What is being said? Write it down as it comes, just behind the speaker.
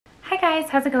Hi guys,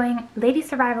 how's it going? Lady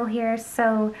Survival here.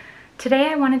 So today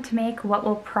I wanted to make what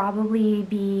will probably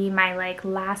be my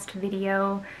last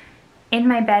video in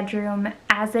my bedroom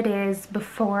as it is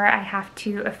before I have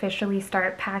to officially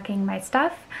start packing my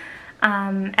stuff.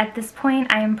 At this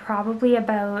point I am probably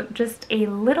about just a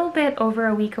little bit over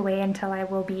a week away until I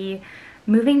will be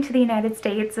moving to the United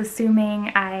States, assuming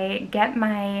I get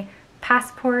my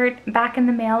passport back in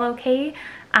the mail okay.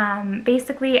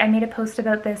 Basically I made a post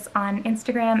about this on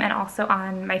Instagram and also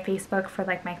on my Facebook for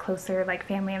my closer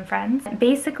family and friends.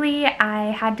 Basically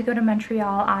I had to go to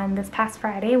Montreal on this past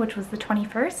Friday, which was the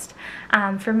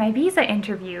 21st, for my visa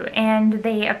interview, and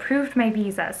they approved my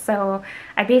visa. So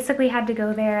I basically had to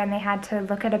go there and they had to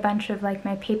look at a bunch of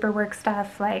my paperwork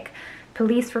stuff, like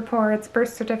police reports,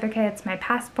 birth certificates, my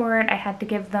passport. I had to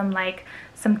give them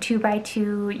some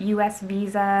 2x2 US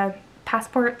visa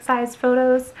passport sized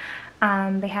photos.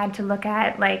 They had to look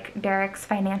at Derek's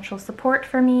financial support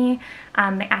for me.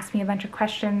 They asked me a bunch of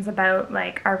questions about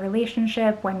our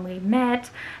relationship, when we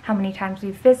met, how many times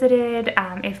we've visited,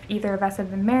 if either of us have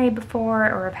been married before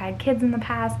or have had kids in the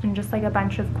past, and just a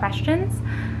bunch of questions.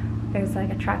 There's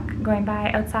a truck going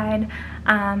by outside.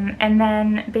 And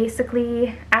then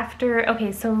basically after,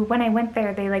 okay, so when I went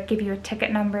there, they give you a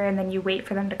ticket number and then you wait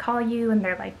for them to call you, and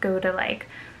they're go to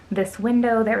this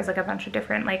window. There was a bunch of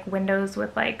different windows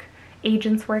with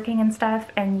agents working and stuff,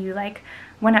 and you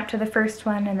went up to the first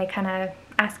one and they kind of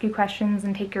ask you questions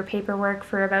and take your paperwork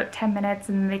for about 10 minutes,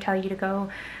 and then they tell you to go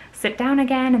sit down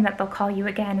again and that they'll call you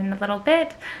again in a little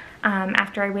bit.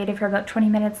 After I waited for about 20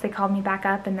 minutes, they called me back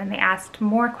up and then they asked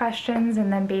more questions,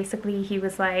 and then basically he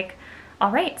was like,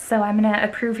 all right, so I'm gonna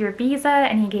approve your visa,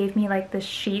 and he gave me this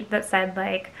sheet that said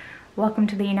welcome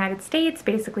to the United States,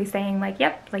 basically saying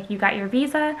yep, you got your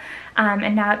visa.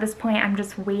 And now at this point I'm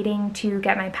just waiting to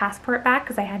get my passport back,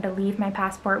 because I had to leave my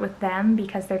passport with them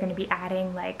because they're going to be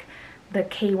adding the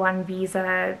K1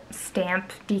 visa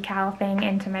stamp decal thing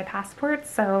into my passport.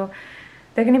 So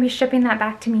they're going to be shipping that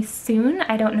back to me soon.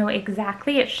 I don't know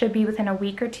exactly. It should be within a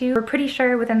week or two. We're pretty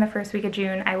sure within the first week of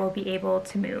June I will be able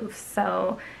to move.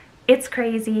 So it's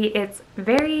crazy. It's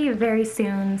very, very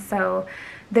soon. So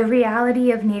the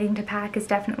reality of needing to pack is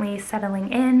definitely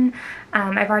settling in.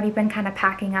 I've already been kind of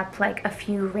packing up a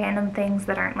few random things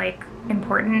that aren't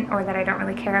important or that I don't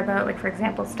really care about. For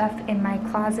example, stuff in my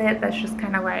closet that's just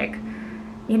kind of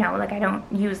you know, I don't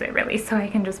use it really, so I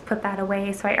can just put that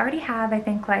away. So I already have, I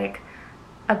think,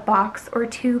 a box or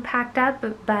two packed up,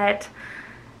 but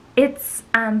it's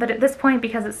but at this point,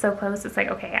 because it's so close, it's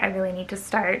okay, I really need to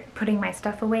start putting my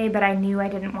stuff away. But I knew I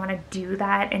didn't want to do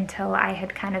that until I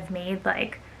had kind of made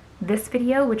this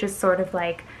video, which is sort of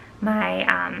my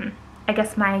I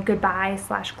guess my goodbye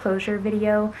 / closure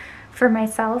video for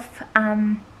myself,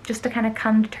 just to kind of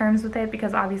come to terms with it,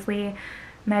 because obviously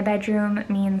my bedroom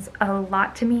means a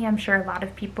lot to me. I'm sure a lot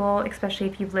of people, especially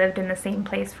if you've lived in the same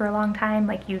place for a long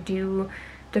time, you do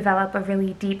develop a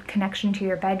really deep connection to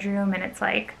your bedroom, and it's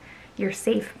your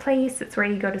safe place. It's where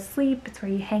you go to sleep, it's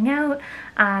where you hang out,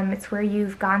 it's where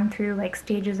you've gone through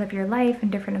stages of your life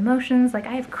and different emotions.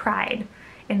 I've cried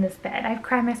in this bed. I've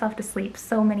cried myself to sleep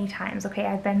so many times. Okay,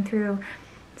 I've been through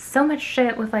so much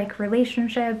shit with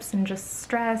relationships and just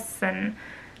stress and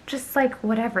just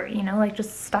whatever, you know,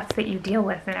 just stuff that you deal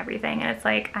with and everything. And it's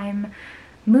I'm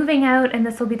moving out, and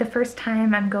this will be the first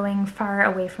time I'm going far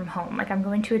away from home. I'm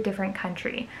going to a different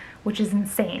country, which is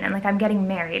insane. And I'm getting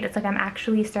married. It's I'm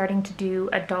actually starting to do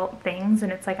adult things,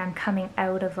 and it's I'm coming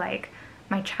out of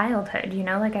my childhood, you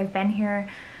know, I've been here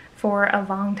for a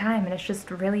long time, and it's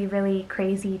just really, really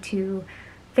crazy to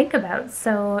think about.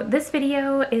 So this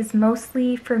video is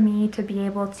mostly for me to be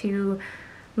able to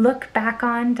look back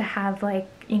on, to have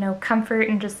you know, comfort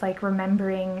and just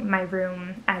remembering my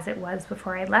room as it was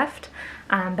before I left,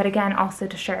 but again also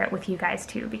to share it with you guys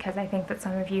too, because I think that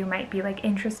some of you might be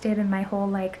interested in my whole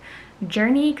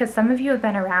journey, because some of you have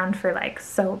been around for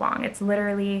so long. It's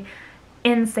literally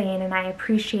insane, and I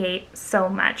appreciate so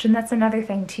much. And that's another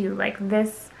thing too,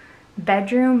 this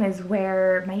bedroom is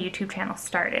where my YouTube channel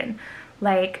started.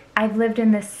 I've lived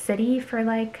in this city for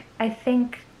I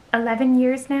think 11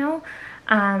 years now.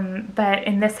 But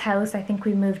in this house, I think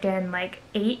we moved in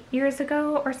 8 years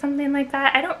ago or something like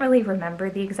that. I don't really remember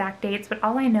the exact dates, but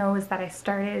all I know is that I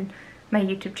started my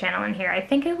YouTube channel in here. I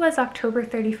think it was October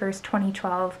 31st,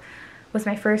 2012 was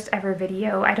my first ever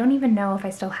video. I don't even know if I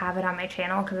still have it on my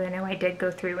channel, because I know I did go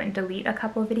through and delete a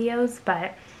couple videos,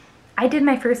 but I did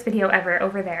my first video ever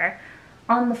over there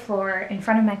on the floor in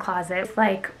front of my closet.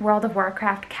 It's World of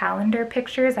Warcraft calendar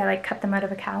pictures. I cut them out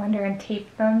of a calendar and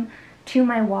taped them to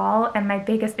my wall, and my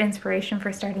biggest inspiration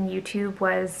for starting YouTube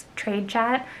was Trade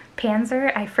Chat,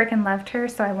 Panzer. I freaking loved her,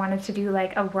 so I wanted to do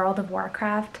like a World of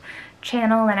Warcraft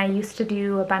channel, and I used to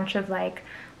do a bunch of like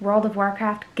World of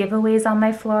Warcraft giveaways on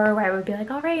my floor where I would be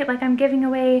like, all right, like I'm giving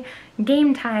away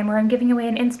game time, or I'm giving away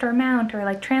an in-store mount, or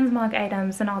like transmog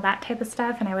items and all that type of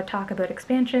stuff, and I would talk about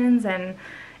expansions, and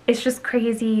it's just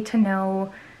crazy to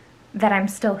know that I'm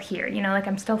still here, you know, like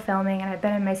I'm still filming, and I've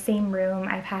been in my same room.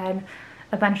 I've had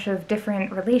a bunch of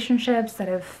different relationships that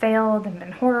have failed and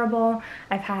been horrible.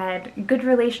 I've had good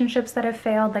relationships that have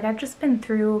failed. Like I've just been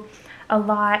through a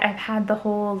lot. I've had the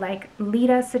whole like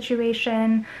Lita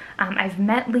situation. I've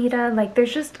met Lita. Like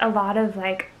there's just a lot of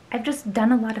like, I've just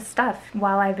done a lot of stuff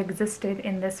while I've existed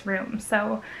in this room.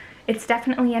 So it's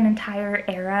definitely an entire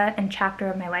era and chapter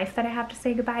of my life that I have to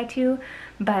say goodbye to.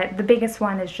 But the biggest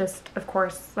one is just, of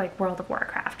course, like World of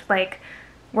Warcraft. Like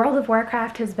World of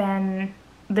Warcraft has been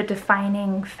the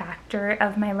defining factor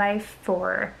of my life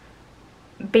for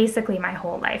basically my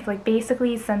whole life. Like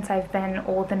basically since I've been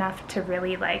old enough to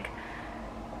really like,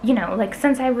 you know, like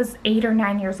since I was 8 or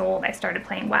 9 years old, I started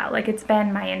playing WoW. Like it's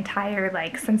been my entire,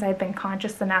 like since I've been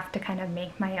conscious enough to kind of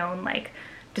make my own like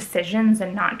decisions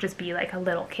and not just be like a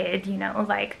little kid, you know,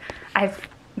 like I've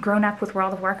grown up with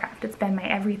World of Warcraft. It's been my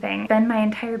everything. It's been my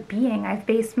entire being. I've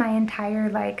based my entire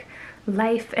like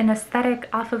life and aesthetic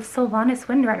off of Sylvanas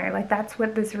Windrunner. Like that's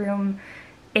what this room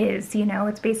is, you know.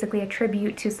 It's basically a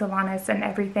tribute to Sylvanas and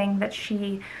everything that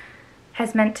she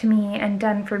has meant to me and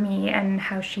done for me, and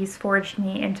how she's forged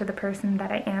me into the person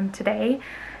that I am today.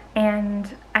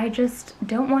 And I just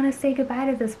don't want to say goodbye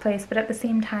to this place, but at the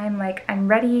same time, like I'm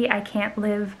ready. I can't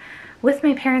live with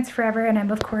my parents forever, and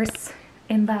I'm of course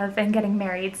in love and getting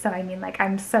married, so I mean like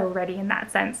I'm so ready in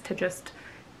that sense to just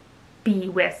be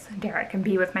with Derek and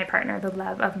be with my partner, the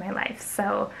love of my life.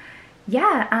 So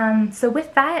yeah, so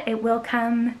with that, it will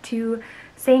come to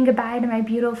saying goodbye to my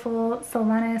beautiful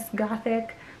Sylvanas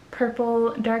Gothic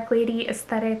purple dark lady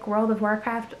aesthetic World of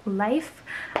Warcraft life,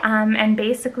 and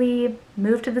basically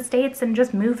move to the States and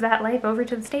just move that life over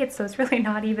to the States. So it's really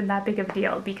not even that big of a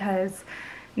deal because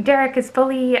Derek is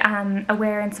fully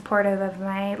aware and supportive of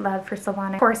my love for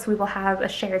Sylvanas. Of course, we will have a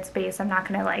shared space. I'm not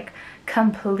gonna like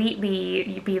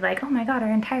completely be like, oh my god,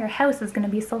 our entire house is gonna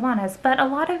be Sylvanas, but a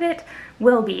lot of it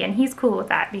will be, and he's cool with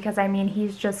that because I mean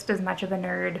he's just as much of a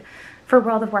nerd for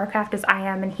World of Warcraft as I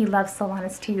am, and he loves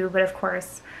Sylvanas too, but of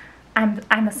course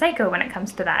I'm a psycho when it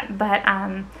comes to that. But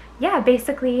yeah,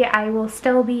 basically I will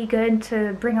still be good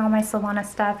to bring all my Sylvanas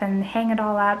stuff and hang it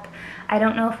all up. I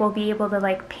don't know if we'll be able to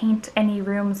like paint any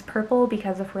rooms purple,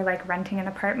 because if we're like renting an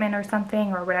apartment or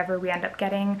something or whatever we end up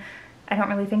getting, I don't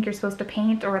really think you're supposed to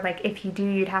paint, or like if you do,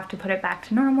 you'd have to put it back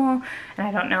to normal, and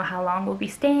I don't know how long we'll be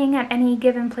staying at any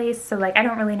given place, so like I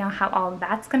don't really know how all of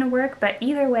that's gonna work. But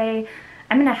either way,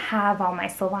 I'm gonna have all my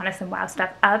Sylvanas and WoW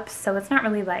stuff up, so it's not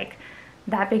really like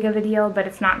that big of a deal, but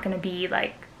it's not going to be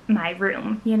like my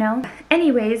room, you know?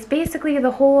 Anyways, basically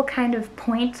the whole kind of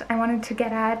point I wanted to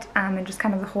get at, and just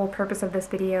kind of the whole purpose of this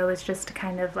video is just to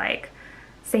kind of like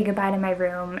say goodbye to my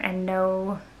room and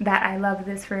know that I love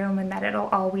this room and that it'll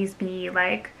always be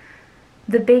like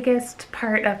the biggest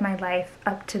part of my life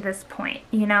up to this point,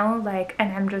 you know? Like,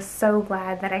 and I'm just so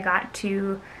glad that I got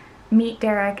to meet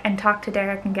Derek and talk to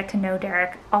Derek and get to know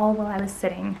Derek all while I was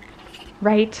sitting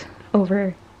right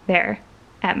over there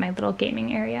at my little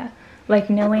gaming area. Like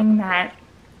knowing that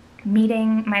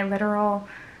meeting my literal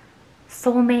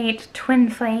soulmate, twin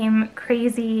flame,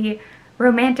 crazy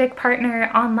romantic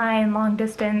partner online long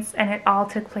distance, and it all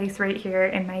took place right here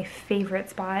in my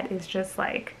favorite spot is just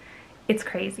like, it's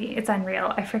crazy. It's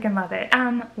unreal. I freaking love it.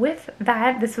 With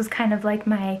that, this was kind of like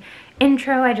my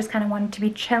intro. I just kind of wanted to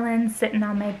be chilling, sitting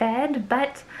on my bed,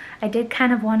 but I did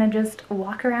kind of want to just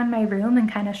walk around my room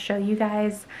and kind of show you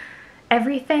guys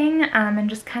everything, and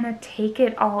just kind of take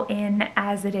it all in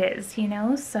as it is, you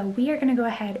know? So we are gonna go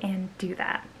ahead and do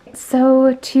that.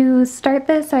 So to start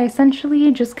this, I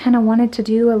essentially just kind of wanted to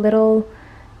do a little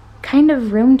kind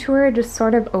of room tour, just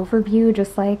sort of overview,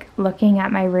 just like looking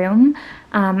at my room.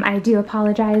 I do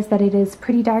apologize that it is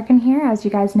pretty dark in here. As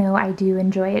you guys know, I do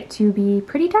enjoy it to be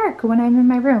pretty dark when I'm in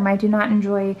my room. I do not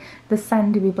enjoy the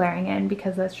sun to be blaring in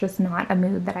because that's just not a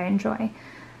mood that I enjoy.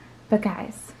 But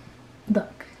guys,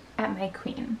 look at my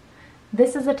queen.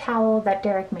 This is a towel that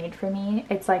Derek made for me.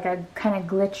 It's like a kind of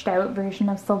glitched out version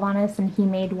of Sylvanas, and he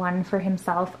made one for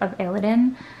himself of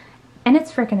Illidan, and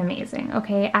it's freaking amazing,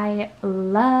 okay? I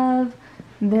love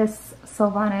this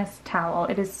Sylvanas towel.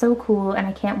 It is so cool, and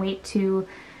I can't wait to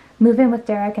move in with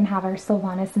Derek and have our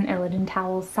Sylvanas and Illidan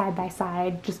towels side by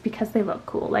side just because they look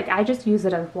cool. Like, I just use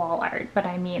it as wall art, but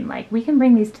I mean, like, we can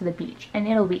bring these to the beach and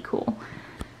it'll be cool.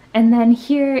 And then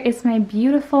here is my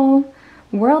beautiful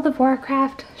World of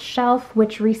Warcraft shelf,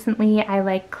 which recently I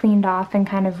like cleaned off and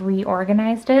kind of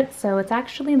reorganized it, so it's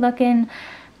actually looking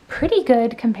pretty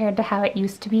good compared to how it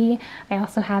used to be. I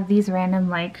also have these random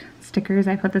like stickers.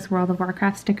 I put this World of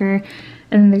Warcraft sticker,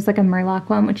 and then there's like a Murloc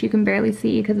one which you can barely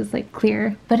see because it's like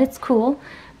clear, but it's cool.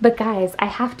 But guys, I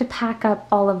have to pack up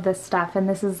all of this stuff, and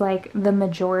this is like the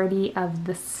majority of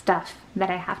the stuff that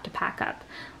I have to pack up.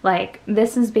 Like,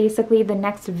 this is basically the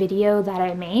next video that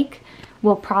I make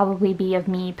will probably be of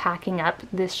me packing up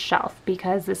this shelf,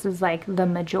 because this is like the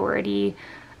majority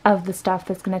of the stuff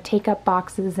that's going to take up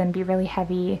boxes and be really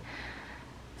heavy.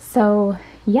 So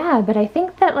yeah, but I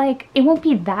think that like it won't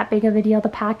be that big of a deal to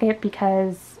pack it,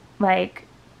 because like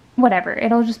whatever,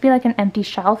 it'll just be like an empty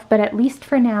shelf. But at least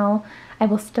for now, I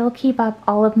will still keep up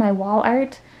all of my wall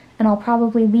art, and I'll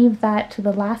probably leave that to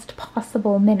the last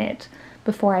possible minute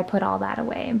before I put all that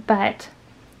away. But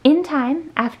in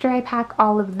time, after I pack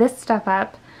all of this stuff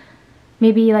up,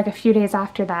 maybe like a few days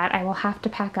after that, I will have to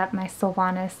pack up my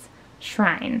Sylvanas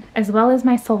shrine, as well as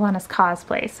my Sylvanas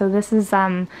cosplay. So this is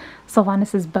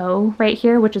Sylvanas's bow right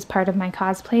here, which is part of my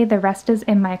cosplay. The rest is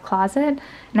in my closet,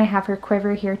 and I have her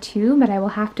quiver here too, but I will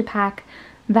have to pack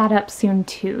that up soon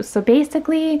too. So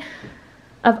basically,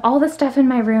 of all the stuff in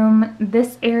my room,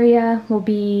 this area will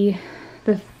be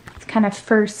the kind of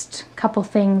first couple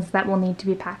things that will need to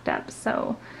be packed up.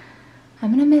 So I'm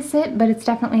gonna miss it, but it's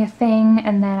definitely a thing.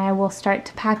 And then I will start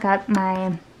to pack up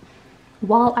my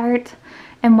wall art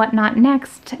and whatnot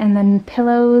next, and then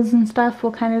pillows and stuff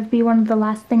will kind of be one of the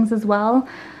last things as well.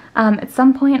 At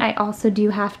some point I also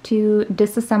do have to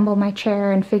disassemble my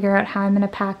chair and figure out how I'm gonna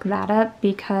pack that up,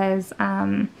 because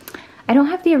I don't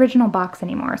have the original box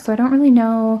anymore, so I don't really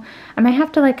know. I might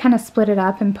have to like kind of split it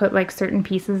up and put like certain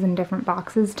pieces in different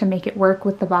boxes to make it work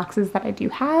with the boxes that I do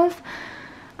have.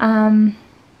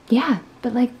 Yeah,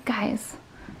 but like guys,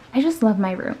 I just love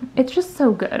my room. It's just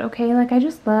so good, okay? Like I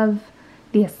just love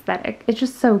the aesthetic. It's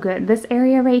just so good. This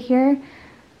area right here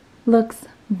looks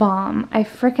bomb. I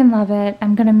freaking love it.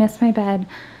 I'm gonna miss my bed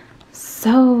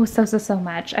so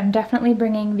much. I'm definitely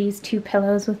bringing these two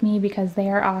pillows with me because they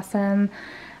are awesome.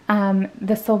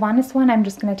 The Sylvanas one, I'm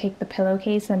just going to take the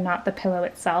pillowcase and not the pillow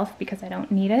itself because I don't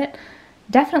need it.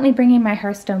 Definitely bringing my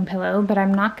Hearthstone pillow, but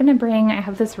I'm not going to bring, I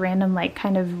have this random like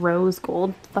kind of rose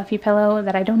gold fluffy pillow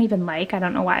that I don't even like. I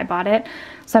don't know why I bought it.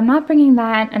 So I'm not bringing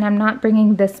that, and I'm not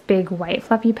bringing this big white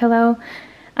fluffy pillow.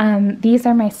 These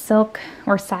are my silk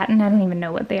or satin, I don't even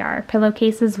know what they are,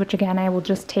 pillowcases, which again, I will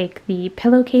just take the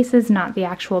pillowcases, not the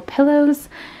actual pillows.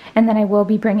 And then I will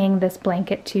be bringing this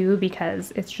blanket too,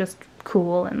 because it's just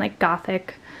cool and like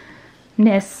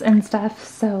gothic-ness and stuff.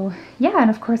 So yeah,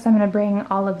 and of course I'm going to bring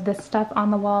all of this stuff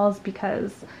on the walls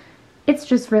because it's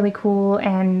just really cool,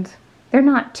 and they're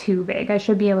not too big. I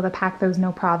should be able to pack those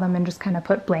no problem and just kind of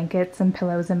put blankets and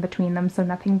pillows in between them so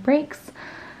nothing breaks.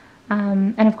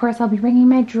 And of course I'll be bringing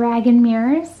my dragon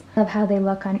mirrors. I love how they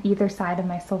look on either side of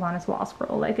my Sylvanas wall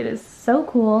scroll. Like, it is so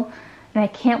cool. And I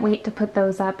can't wait to put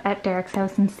those up at Derek's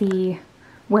house and see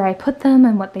where I put them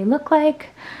and what they look like.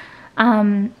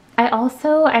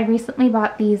 I recently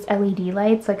bought these LED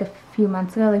lights like a few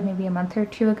months ago, like maybe a month or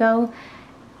two ago.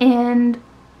 And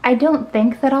I don't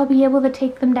think that I'll be able to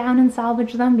take them down and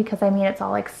salvage them, because I mean, it's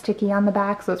all like sticky on the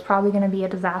back, so it's probably going to be a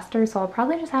disaster. So I'll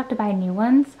probably just have to buy new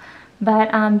ones.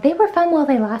 But they were fun while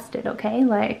they lasted, okay?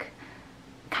 Like,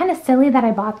 kind of silly that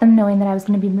I bought them knowing that I was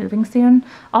going to be moving soon.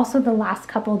 Also, the last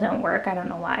couple don't work. I don't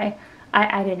know why.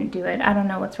 I didn't do it. I don't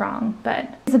know what's wrong, but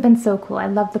these have been so cool. I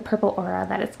love the purple aura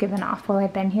that it's given off while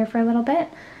I've been here for a little bit.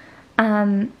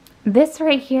 This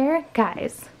right here,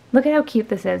 guys, look at how cute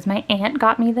this is. My aunt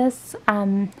got me this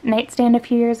nightstand a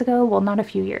few years ago. Well, not a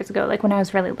few years ago, like when I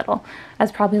was really little. I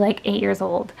was probably like 8 years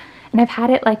old. And I've had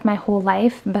it like my whole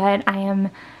life, but I am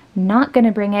not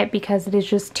gonna bring it because it is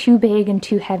just too big and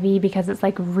too heavy, because it's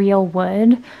like real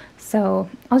wood. So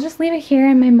I'll just leave it here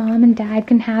and my mom and dad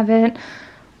can have it.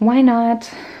 Why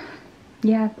not?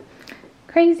 Yeah,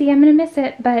 crazy. I'm gonna miss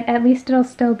it, but at least it'll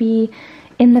still be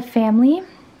in the family.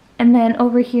 And then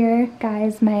over here,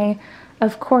 guys, my,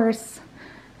 of course,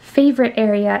 favorite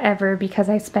area ever, because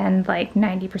I spend like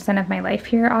 90% of my life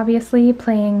here, obviously,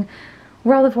 playing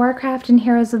World of Warcraft and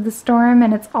Heroes of the Storm.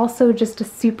 And it's also just a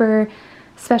super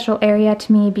special area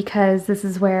to me because this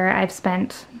is where I've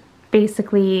spent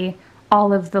basically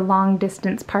all of the long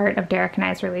distance part of Derek and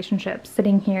I's relationship,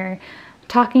 sitting here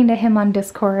talking to him on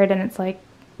Discord. And it's like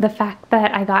the fact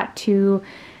that I got to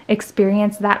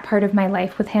experience that part of my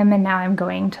life with him, and now I'm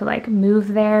going to like move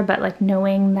there, but like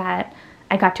knowing that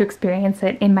I got to experience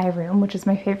it in my room, which is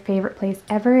my favorite place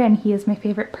ever, and he is my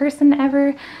favorite person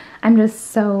ever. I'm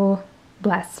just so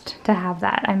blessed to have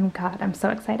that. God, I'm so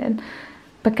excited.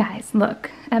 But guys, look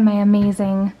at my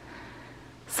amazing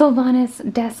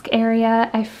Sylvanas desk area.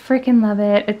 I freaking love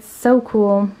it. It's so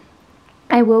cool.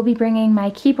 I will be bringing my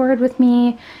keyboard with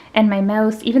me and my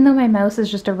mouse. Even though my mouse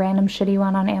is just a random shitty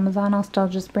one on Amazon, I'll still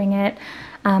just bring it.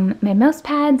 My mouse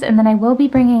pads, and then I will be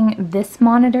bringing this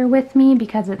monitor with me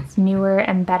because it's newer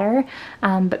and better.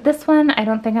 But this one I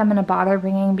don't think I'm going to bother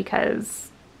bringing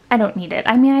because I don't need it.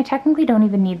 I mean, I technically don't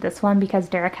even need this one because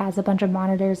Derek has a bunch of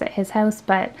monitors at his house,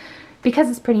 but because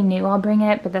it's pretty new, I'll bring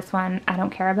it, but this one I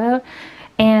don't care about.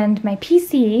 And my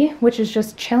PC, which is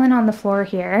just chilling on the floor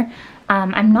here,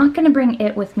 I'm not going to bring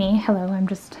it with me. Hello, I'm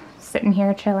just sitting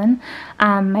here chilling.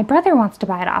 My brother wants to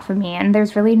buy it off of me, and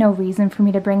there's really no reason for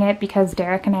me to bring it because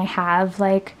Derek and I have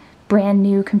like brand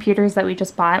new computers that we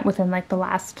just bought within like the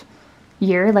last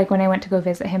year. Like when I went to go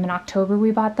visit him in October,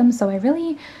 we bought them, so I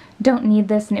really don't need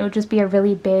this, and it would just be a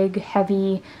really big,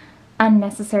 heavy,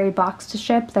 unnecessary box to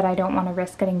ship that I don't want to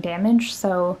risk getting damaged.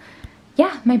 So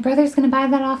yeah, my brother's gonna buy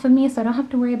that off of me, so I don't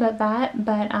have to worry about that.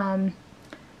 But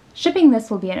shipping this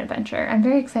will be an adventure. I'm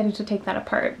very excited to take that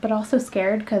apart, but also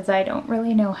scared because I don't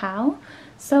really know how.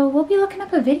 So we'll be looking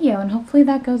up a video and hopefully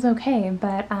that goes okay.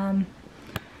 But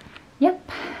yep,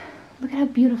 look at how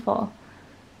beautiful.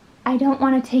 I don't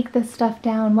want to take this stuff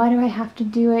down. Why do I have to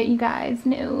do it, you guys?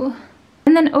 No.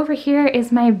 And then over here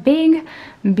is my big,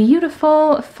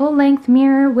 beautiful, full-length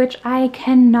mirror, which I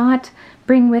cannot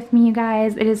bring with me, you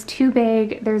guys. It is too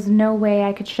big. There's no way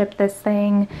I could ship this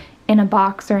thing in a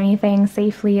box or anything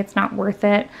safely. It's not worth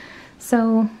it.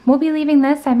 So we'll be leaving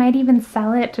this. I might even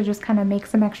sell it to just kind of make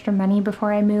some extra money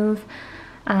before I move.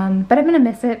 But I'm gonna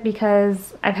miss it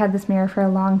because I've had this mirror for a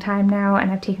long time now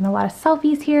and I've taken a lot of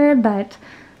selfies here, but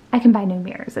I can buy new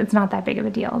mirrors. It's not that big of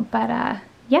a deal. But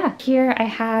yeah, here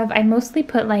I mostly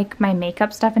put like my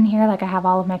makeup stuff in here. Like I have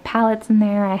all of my palettes in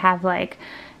there. I have like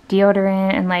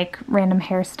deodorant and like random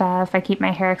hair stuff. I keep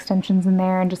my hair extensions in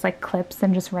there and just like clips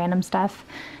and just random stuff.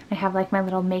 I have like my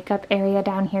little makeup area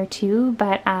down here too,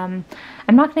 but I'm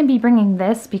not going to be bringing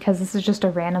this because this is just a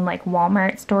random like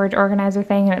Walmart storage organizer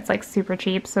thing and it's like super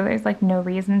cheap, so there's like no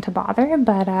reason to bother.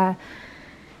 But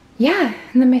yeah,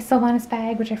 and then my Sylvanas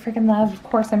bag, which I freaking love. Of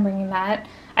course I'm bringing that.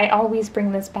 I always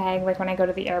bring this bag like when I go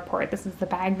to the airport. This is the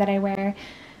bag that I wear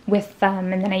with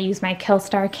and then I use my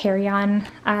Killstar carry-on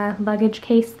luggage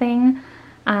case thing.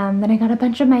 Then I got a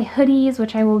bunch of my hoodies,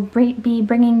 which I will be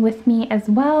bringing with me as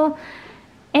well.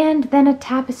 And then a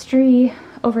tapestry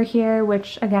over here,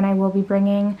 which again I will be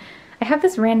bringing. I have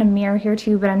this random mirror here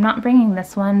too, but I'm not bringing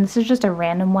this one. This is just a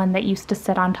random one that used to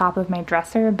sit on top of my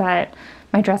dresser, but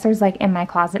my dresser's like in my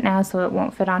closet now, so it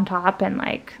won't fit on top, and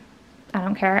like, I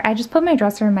don't care. I just put my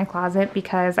dresser in my closet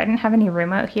because I didn't have any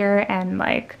room out here and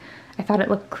like, I thought it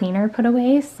looked cleaner put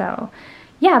away. So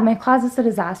yeah, my closet's a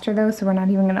disaster though, so we're not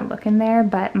even gonna look in there,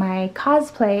 but my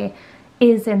cosplay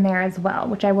is in there as well,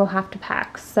 which I will have to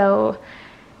pack. So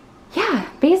yeah,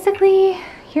 basically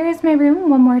here is my room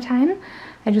one more time.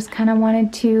 I just kind of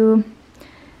wanted to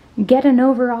get an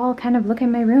overall kind of look at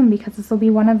my room because this will be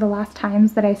one of the last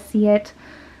times that I see it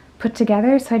put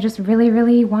together. So I just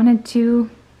really wanted to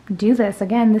do this.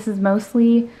 Again, this is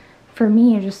mostly for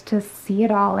me just to see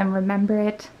it all and remember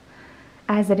it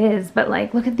as it is. But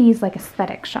like, look at these like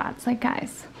aesthetic shots. Like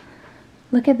guys,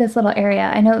 look at this little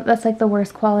area. I know that's like the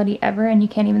worst quality ever and you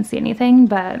can't even see anything,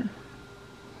 but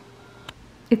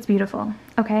it's beautiful,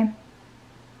 okay?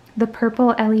 The purple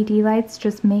LED lights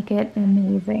just make it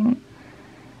amazing.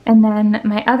 And then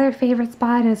my other favorite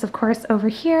spot is of course over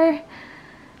here,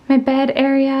 my bed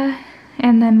area,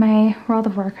 and then my World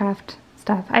of Warcraft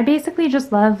stuff. I basically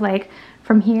just love like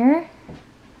from here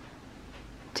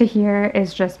to here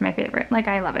is just my favorite. Like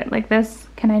I love it. Like this,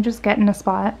 can I just get in a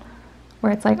spot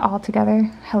where it's like all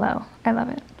together? Hello, I love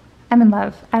it. I'm in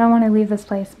love. I don't want to leave this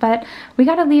place, but we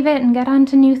gotta leave it and get on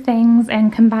to new things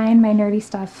and combine my nerdy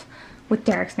stuff with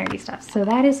Derek's nerdy stuff. So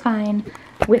that is fine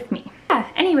with me. Yeah,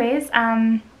 anyways,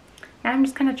 now I'm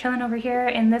just kind of chilling over here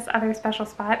in this other special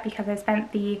spot because I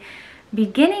spent the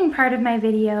beginning part of my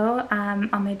video on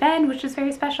my bed, which is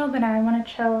very special, but now I want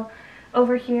to chill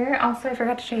over here. Also, I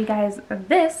forgot to show you guys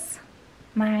this,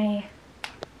 my,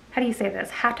 how do you say this?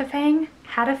 Hatafang?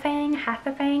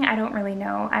 I don't really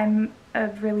know. I'm a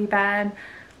really bad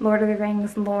Lord of the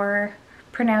Rings lore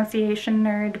pronunciation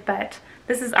nerd, but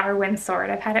this is Arwen's sword.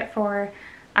 I've had it for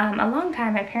a long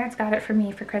time. My parents got it for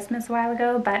me for Christmas a while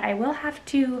ago, but I will have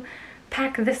to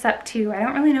pack this up too. I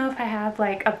don't really know if I have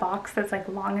like a box that's like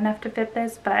long enough to fit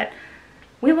this, but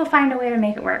we will find a way to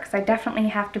make it work, so I definitely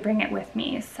have to bring it with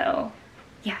me. So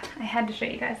yeah, I had to show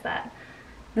you guys that.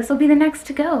 This will be the next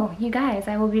to go, you guys.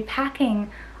 I will be packing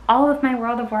all of my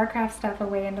World of Warcraft stuff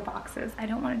away into boxes. I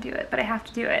don't want to do it, but I have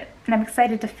to do it. And I'm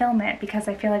excited to film it because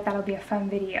I feel like that'll be a fun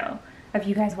video of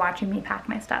you guys watching me pack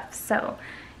my stuff. So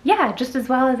yeah, just as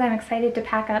well as I'm excited to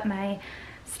pack up my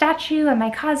statue and my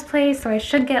cosplay, so I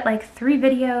should get like 3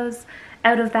 videos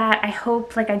out of that. I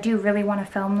hope, like I do really want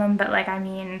to film them, but like I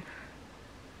mean,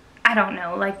 I don't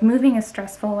know, like moving is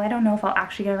stressful. I don't know if I'll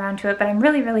actually get around to it, but I'm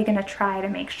really gonna try to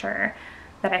make sure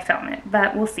that I film it,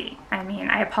 but we'll see. I mean,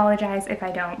 I apologize if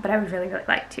I don't, but I would really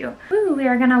like to. Ooh, we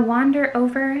are gonna wander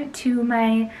over to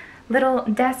my little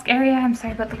desk area. I'm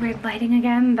sorry about the weird lighting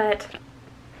again, but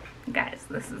guys,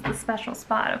 this is the special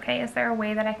spot, okay? Is there a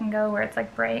way that I can go where it's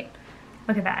like bright?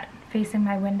 Look at that, facing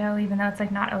my window, even though it's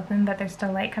like not open, but there's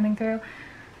still light coming through.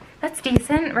 That's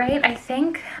decent, right? I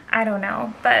think, I don't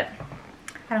know, but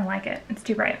I don't like it. It's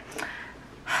too bright.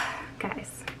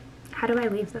 Guys, how do I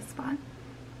leave this spot?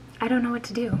 I don't know what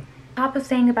to do. On top of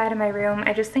saying goodbye to my room,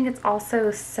 I just think it's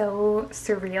also so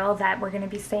surreal that we're gonna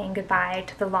be saying goodbye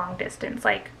to the long distance,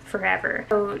 like forever.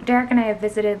 So Derek and I have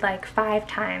visited like 5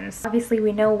 times. Obviously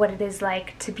we know what it is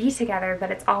like to be together,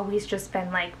 but it's always just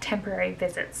been like temporary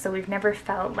visits. So we've never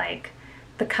felt like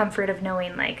the comfort of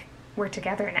knowing like we're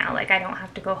together now. Like I don't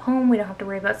have to go home, we don't have to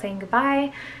worry about saying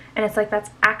goodbye. And it's like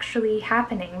that's actually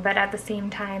happening. But at the same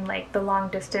time, like the long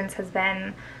distance has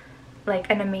been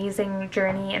like an amazing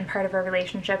journey and part of our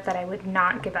relationship that I would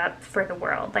not give up for the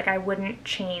world. Like I wouldn't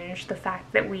change the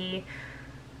fact that we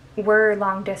were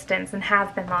long distance and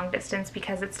have been long distance,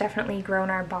 because it's definitely grown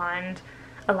our bond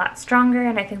a lot stronger.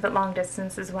 And I think that long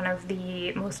distance is one of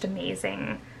the most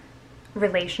amazing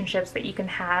relationships that you can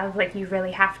have. Like you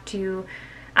really have to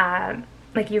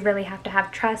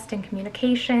have trust and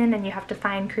communication, and you have to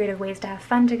find creative ways to have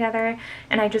fun together.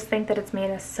 And I just think that it's made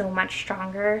us so much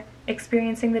stronger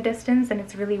experiencing the distance. And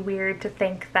it's really weird to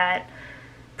think that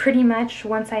pretty much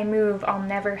once I move, I'll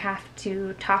never have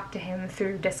to talk to him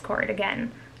through Discord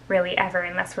again, really ever,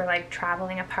 unless we're like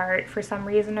traveling apart for some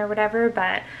reason or whatever.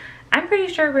 But I'm pretty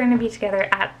sure we're going to be together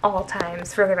at all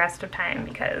times for the rest of time,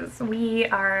 because we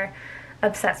are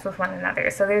obsessed with one another.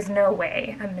 So there's no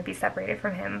way I'm going to be separated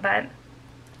from him. But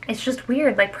it's just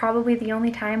weird, like probably the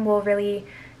only time we'll really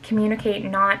communicate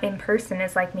not in person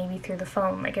is like maybe through the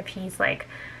phone. Like if he's like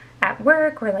at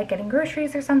work or like getting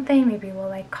groceries or something, maybe we'll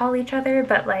like call each other,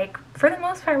 but like for the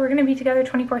most part we're gonna be together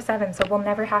 24/7, so we'll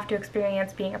never have to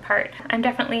experience being apart. I'm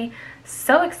definitely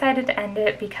so excited to end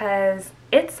it because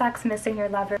it sucks missing your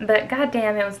lover, but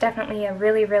goddamn, it was definitely a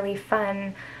really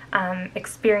fun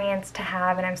experience to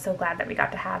have, and I'm so glad that we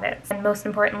got to have it. And most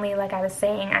importantly, like I was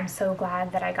saying, I'm so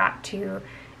glad that I got to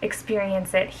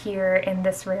experience it here in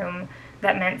this room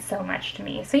that meant so much to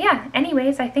me. So yeah,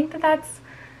 anyways, I think that that's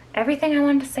everything I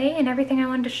wanted to say and everything I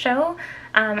wanted to show.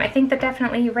 I think that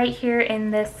definitely right here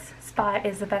in this spot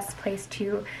is the best place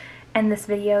to end this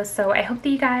video. So I hope that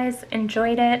you guys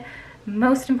enjoyed it.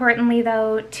 Most importantly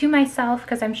though, to myself,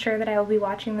 because I'm sure that I will be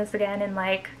watching this again in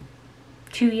like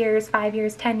 2 years, 5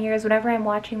 years, 10 years, whenever I'm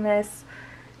watching this,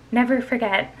 never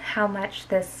forget how much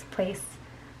this place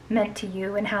meant to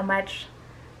you and how much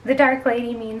the Dark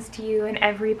Lady means to you in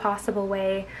every possible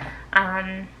way.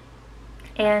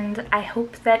 And I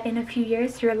hope that in a few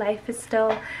years your life is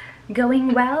still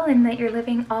going well and that you're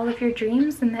living all of your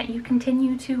dreams and that you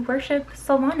continue to worship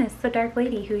Sylvanas, the Dark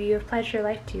Lady, who you have pledged your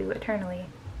life to eternally.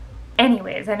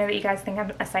 Anyways, I know that you guys think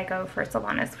I'm a psycho for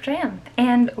Sylvanas, which I am.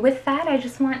 And with that, I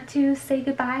just want to say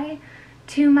goodbye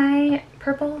to my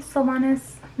purple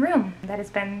Sylvanas room that has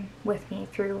been with me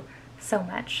through so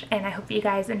much. And I hope that you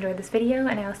guys enjoyed this video,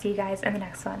 and I will see you guys in the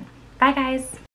next one. Bye guys!